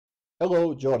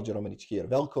Hello, George Romanic here.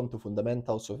 Welcome to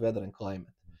Fundamentals of Weather and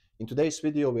Climate. In today's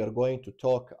video, we are going to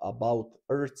talk about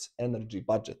Earth's energy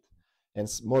budget. And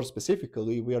more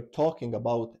specifically, we are talking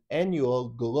about annual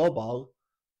global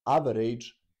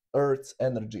average Earth's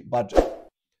energy budget.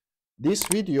 This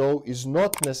video is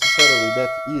not necessarily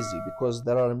that easy because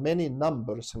there are many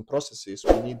numbers and processes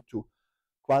we need to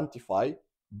quantify.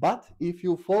 But if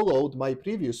you followed my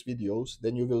previous videos,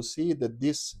 then you will see that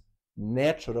this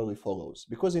naturally follows.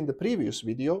 Because in the previous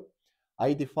video,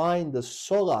 I defined the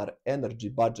solar energy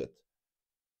budget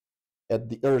at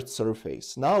the Earth's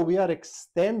surface. Now we are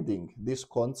extending this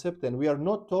concept and we are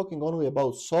not talking only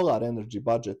about solar energy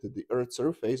budget at the Earth's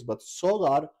surface, but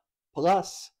solar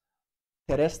plus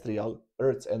terrestrial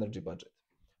Earth's energy budget.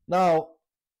 Now,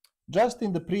 just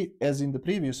as in the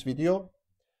previous video,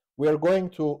 we are going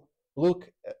to look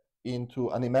into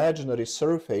an imaginary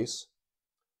surface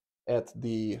at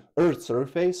the Earth's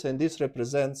surface, and this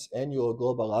represents annual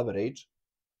global average.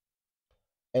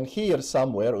 And here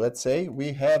somewhere, let's say,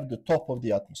 we have the top of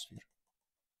the atmosphere.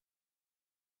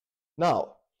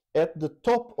 Now, at the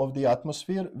top of the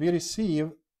atmosphere, we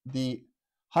receive the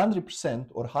 100%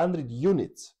 or 100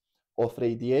 units of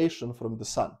radiation from the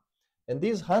sun. And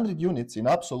these 100 units in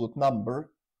absolute number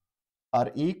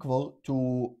are equal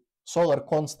to solar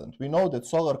constant. We know that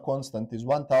solar constant is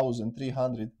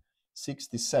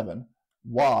 1,367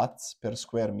 watts per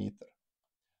square meter.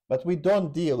 But we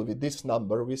don't deal with this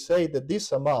number. We say that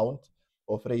this amount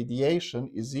of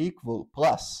radiation is equal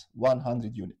plus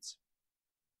 100 units.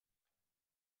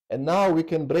 And now we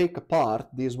can break apart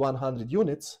these 100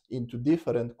 units into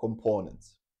different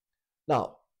components.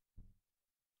 Now,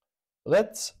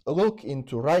 let's look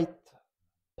into right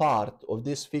part of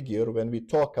this figure when we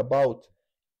talk about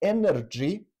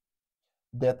energy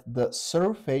that the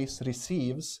surface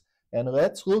receives, and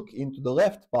let's look into the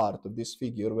left part of this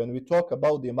figure when we talk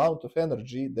about the amount of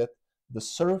energy that the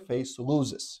surface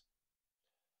loses.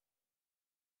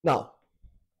 Now,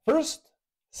 first,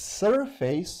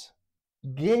 surface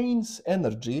gains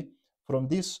energy from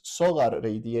this solar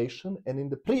radiation, and in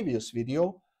the previous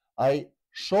video I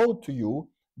showed to you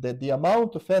that the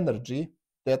amount of energy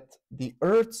that the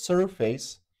Earth's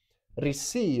surface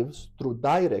receives through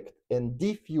direct and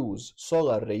diffuse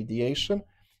solar radiation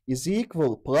is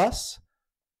equal plus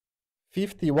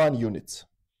 51 units.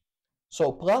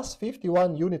 So plus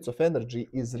 51 units of energy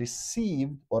is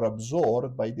received or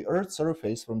absorbed by the Earth's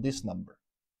surface from this number.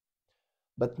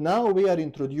 But now we are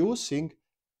introducing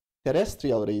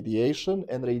terrestrial radiation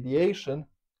and radiation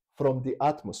from the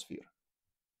atmosphere.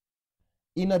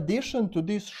 In addition to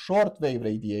this shortwave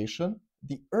radiation,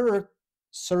 the Earth's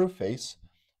surface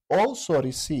also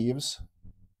receives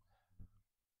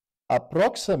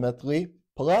approximately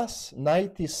plus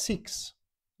 96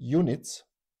 units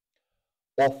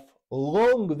of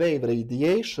longwave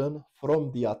radiation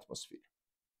from the atmosphere.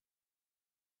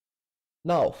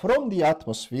 Now, from the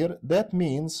atmosphere, that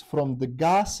means from the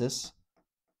gases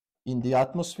in the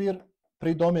atmosphere,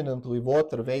 predominantly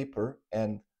water vapor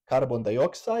and carbon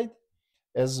dioxide,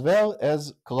 as well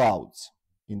as clouds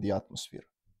in the atmosphere.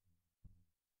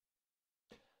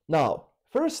 Now,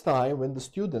 first time when the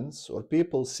students or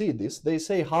people see this, they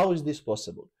say, how is this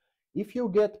possible? If you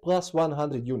get plus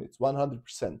 100 units,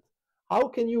 100%, how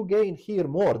can you gain here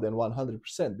more than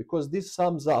 100%? Because this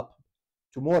sums up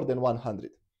to more than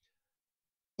 100.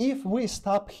 If we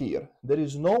stop here, there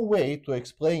is no way to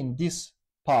explain this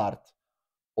part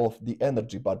of the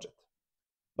energy budget.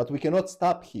 But we cannot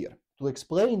stop here. To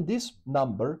explain this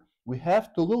number, we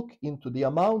have to look into the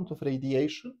amount of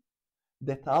radiation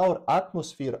that our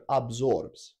atmosphere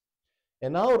absorbs.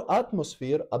 And our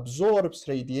atmosphere absorbs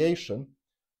radiation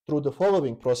through the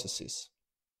following processes.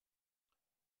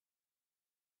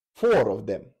 4 of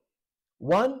them.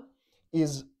 One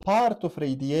is part of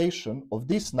radiation of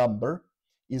this number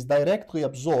is directly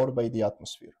absorbed by the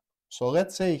atmosphere. So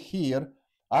let's say here,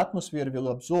 atmosphere will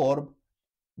absorb,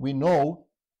 we know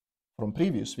from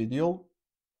previous video,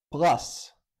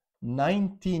 plus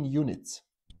 19 units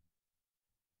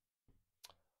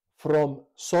from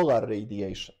solar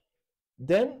radiation.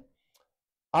 Then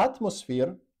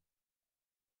atmosphere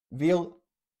will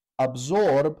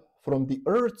absorb from the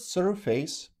Earth's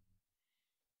surface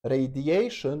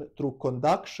radiation through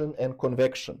conduction and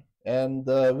convection. And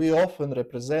we often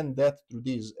represent that through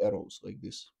these arrows like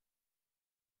this.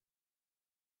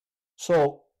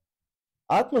 So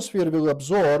atmosphere will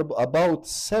absorb about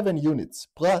 7 units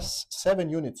plus 7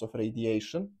 units of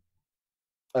radiation,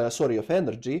 of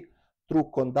energy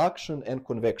through conduction and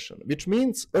convection, which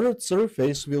means Earth's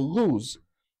surface will lose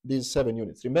these 7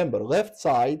 units. Remember, left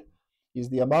side is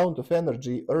the amount of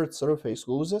energy Earth's surface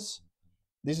loses,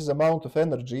 This is amount of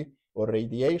energy or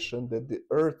radiation that the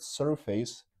Earth's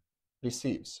surface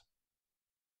receives.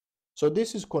 So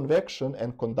this is convection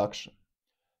and conduction.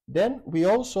 Then we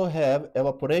also have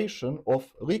evaporation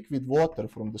of liquid water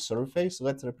from the surface.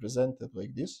 Let's represent it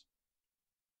like this.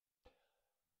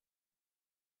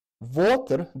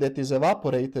 Water that is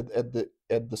evaporated at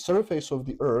the surface of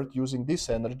the Earth using this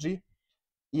energy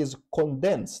is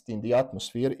condensed in the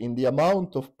atmosphere in the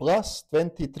amount of plus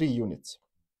 23 units,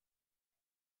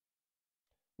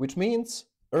 which means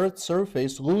Earth's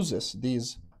surface loses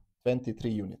these 23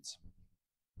 units.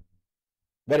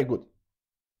 Very good.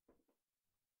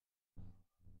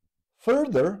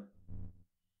 Further,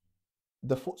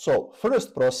 so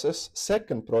first process,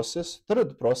 second process,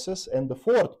 third process, and the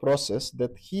fourth process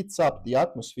that heats up the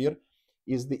atmosphere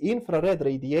is the infrared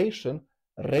radiation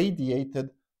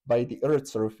radiated by the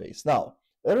Earth's surface. Now,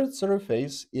 Earth's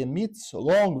surface emits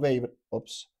long wave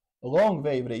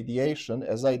radiation,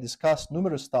 as I discussed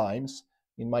numerous times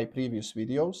in my previous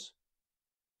videos.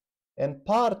 And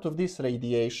part of this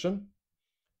radiation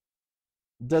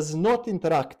does not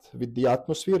interact with the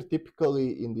atmosphere,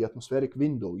 typically in the atmospheric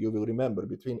window, you will remember,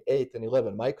 between 8 and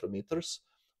 11 micrometers,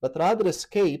 but rather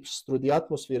escapes through the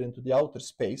atmosphere into the outer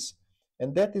space,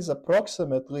 and that is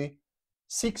approximately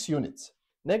 6 units.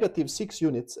 Negative 6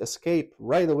 units escape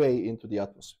right away into the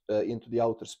atmosphere, into the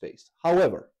outer space.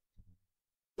 However,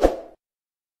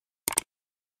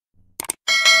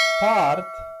 part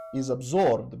is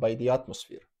absorbed by the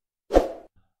atmosphere.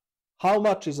 How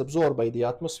much is absorbed by the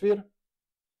atmosphere?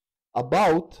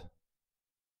 About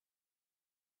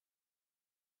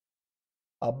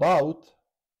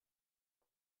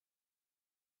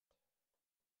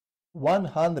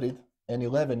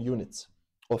 111 units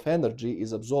of energy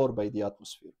is absorbed by the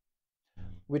atmosphere,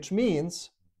 which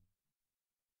means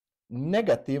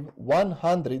negative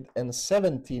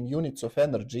 117 units of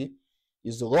energy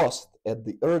is lost at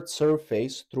the Earth's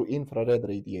surface through infrared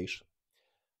radiation.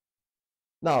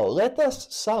 Now, let us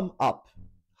sum up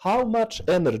how much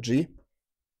energy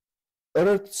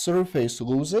Earth's surface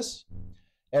loses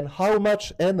and how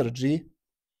much energy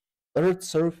Earth's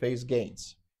surface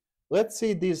gains. Let's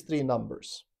see these three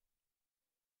numbers.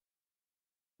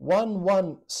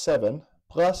 117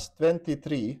 plus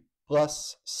 23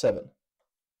 plus 7.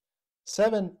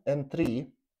 7 and 3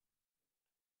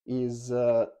 is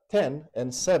 10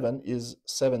 and 7 is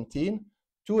 17.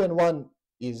 2 and 1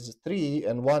 is 3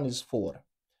 and 1 is 4.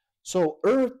 So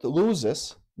Earth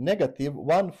loses negative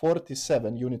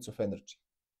 147 units of energy.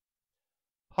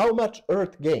 How much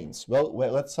Earth gains? Well,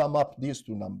 let's sum up these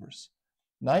two numbers.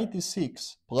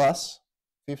 96 plus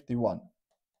 51.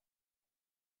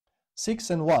 6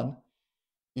 and 1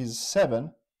 is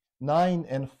 7. 9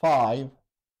 and 5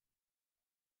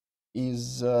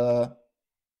 is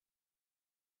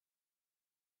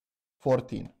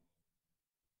 14.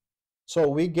 So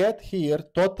we get here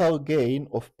total gain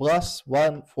of plus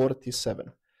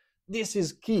 147. This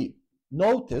is key.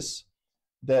 Notice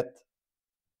that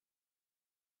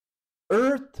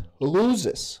Earth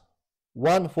loses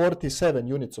 147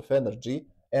 units of energy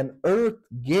and Earth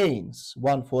gains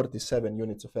 147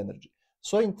 units of energy.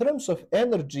 So in terms of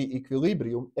energy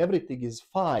equilibrium, everything is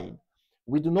fine.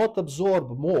 We do not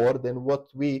absorb more than what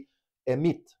we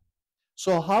emit.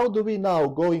 So how do we now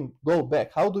go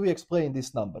back? How do we explain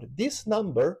this number? This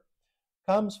number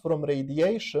comes from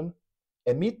radiation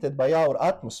emitted by our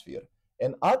atmosphere.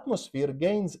 And atmosphere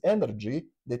gains energy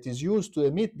that is used to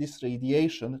emit this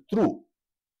radiation through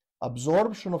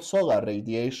absorption of solar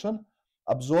radiation,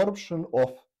 absorption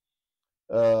of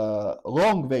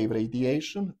long wave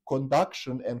radiation,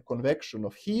 conduction and convection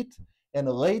of heat, and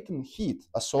latent heat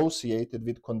associated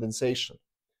with condensation.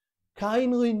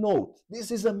 Kindly note,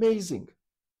 this is amazing,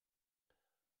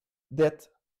 that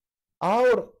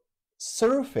our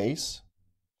surface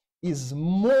is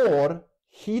more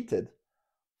heated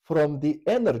from the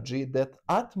energy that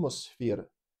atmosphere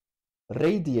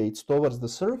radiates towards the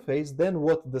surface than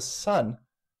what the sun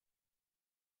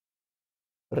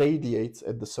radiates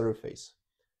at the surface.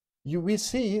 We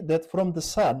see that from the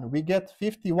sun we get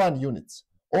 51 units,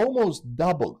 almost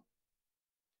double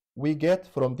we get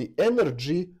from the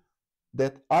energy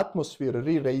that atmosphere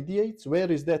re-radiates. Where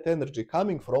is that energy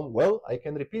coming from? Well, I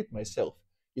can repeat myself.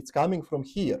 It's coming from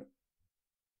here.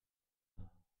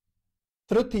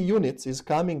 30 units is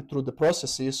coming through the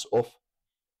processes of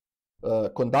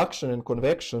conduction and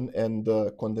convection and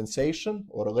condensation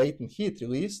or latent heat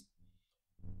released.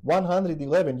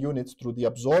 111 units through the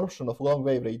absorption of long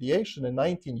wave radiation and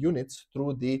 19 units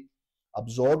through the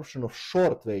absorption of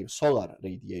shortwave solar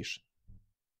radiation.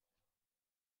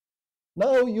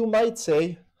 Now you might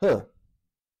say,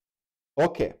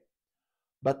 okay,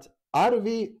 but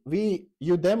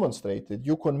You demonstrated,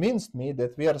 you convinced me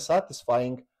that we are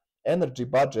satisfying energy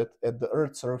budget at the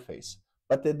Earth's surface.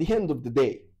 But at the end of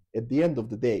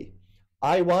the day,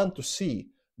 I want to see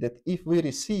that if we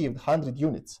received 100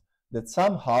 units, that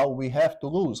somehow we have to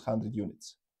lose 100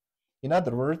 units. In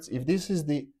other words, if this is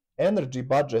the energy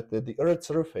budget at the Earth's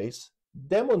surface,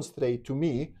 demonstrate to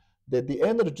me that the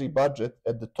energy budget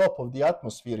at the top of the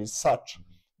atmosphere is such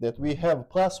that we have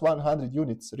plus 100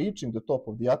 units reaching the top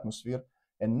of the atmosphere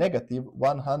and negative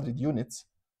 100 units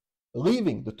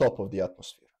leaving the top of the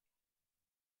atmosphere.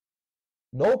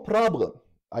 No problem,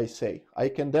 I say. I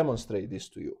can demonstrate this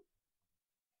to you.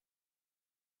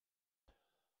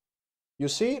 You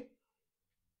see,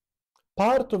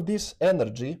 part of this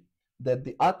energy that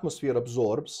the atmosphere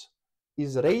absorbs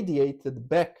is radiated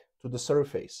back to the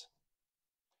surface.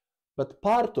 But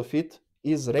part of it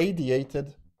is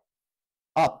radiated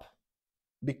up,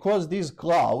 because these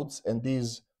clouds and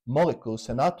these molecules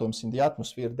and atoms in the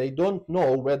atmosphere, they don't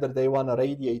know whether they want to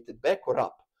radiate it back or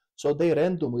up. So they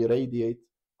randomly radiate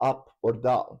up or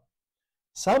down.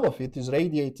 Some of it is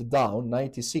radiated down,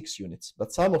 96 units,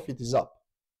 but some of it is up.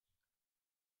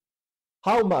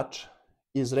 How much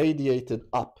is radiated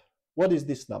up? What is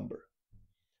this number?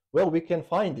 Well, we can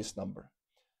find this number.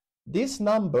 This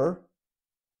number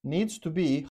needs to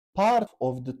be part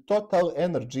of the total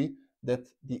energy that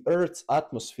the Earth's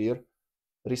atmosphere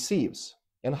receives.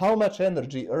 And how much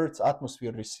energy Earth's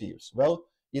atmosphere receives? Well,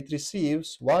 it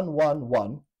receives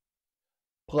 111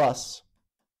 plus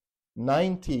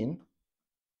 19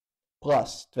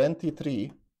 plus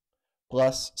 23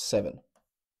 plus 7.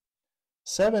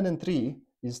 7 and 3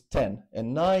 is 10,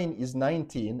 and 9 is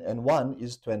 19, and 1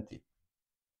 is 20.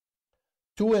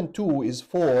 2 and 2 is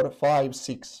 4, 5,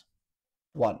 6,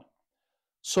 1.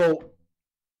 So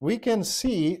we can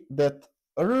see that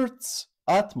Earth's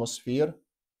atmosphere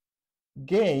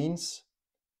gains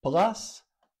plus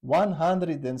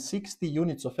 160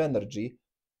 units of energy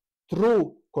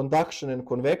through conduction and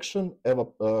convection,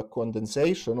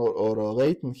 condensation or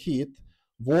latent heat,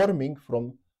 warming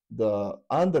from the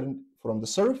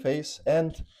surface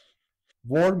and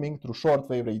warming through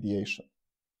shortwave radiation.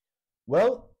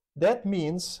 Well, that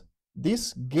means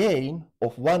this gain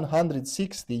of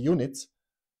 160 units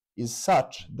is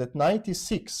such that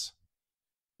 96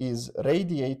 is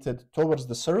radiated towards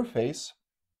the surface,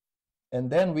 and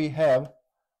then we have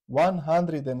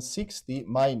 160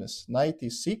 minus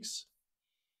 96.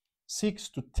 6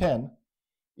 to 10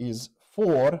 is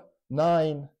 4,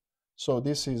 9, so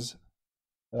this is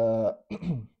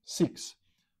 6.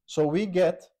 So we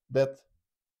get that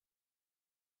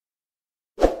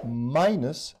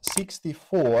minus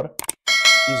 64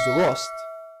 is lost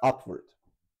upward.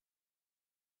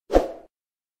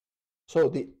 So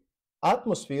the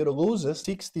atmosphere loses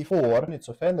 64 units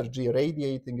of energy,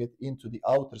 radiating it into the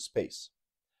outer space.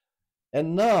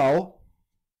 And now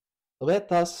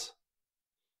let us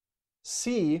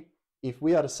see if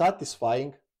we are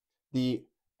satisfying the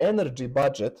energy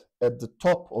budget at the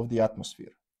top of the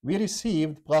atmosphere. We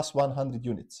received plus 100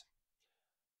 units.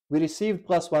 We received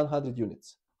plus 100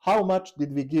 units. How much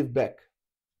did we give back?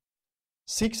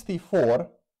 64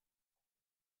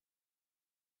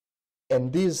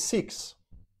 and these 6.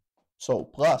 So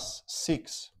plus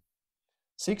 6.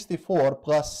 64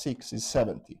 plus 6 is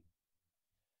 70.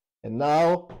 And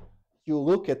now you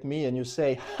look at me and you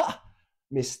say, ha,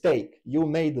 mistake, you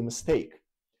made a mistake.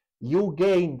 You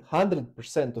gained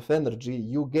 100% of energy,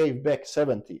 you gave back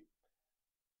 70.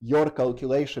 Your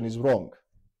calculation is wrong.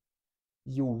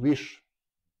 You wish.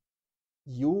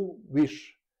 You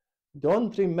wish.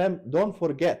 Don't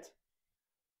forget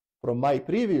from my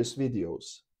previous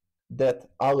videos that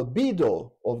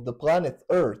albedo of the planet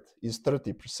Earth is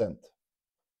 30%.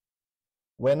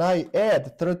 When I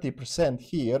add 30%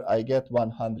 here, I get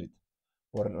 100,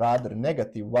 or rather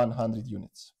negative 100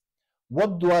 units.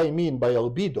 What do I mean by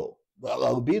albedo? Well,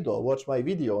 albedo, watch my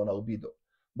video on albedo.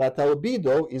 But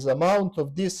albedo is amount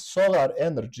of this solar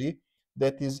energy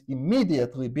that is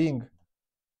immediately being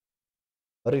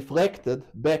reflected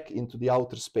back into the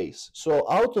outer space. So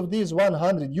out of these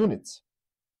 100 units,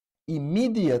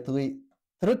 immediately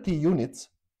 30 units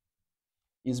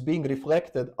is being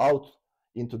reflected out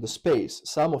into the space.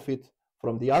 Some of it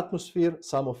from the atmosphere,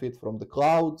 some of it from the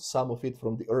clouds, some of it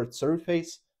from the Earth's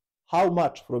surface. How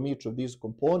much from each of these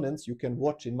components you can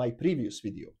watch in my previous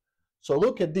video. So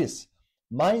look at this.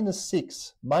 Minus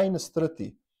 6, minus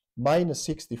 30, minus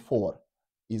 64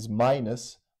 is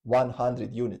minus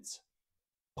 100 units,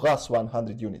 plus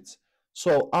 100 units.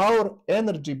 So our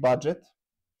energy budget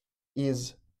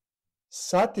is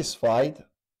satisfied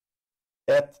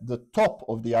at the top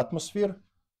of the atmosphere,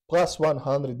 plus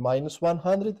 100, minus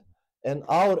 100, and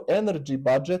our energy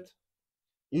budget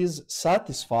is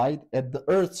satisfied at the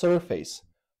Earth's surface,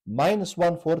 minus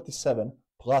 147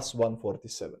 plus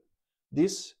 147.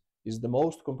 This is the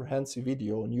most comprehensive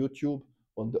video on YouTube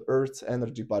on the Earth's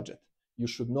energy budget. You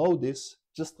should know this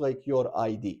just like your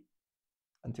ID.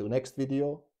 Until next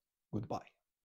video, goodbye.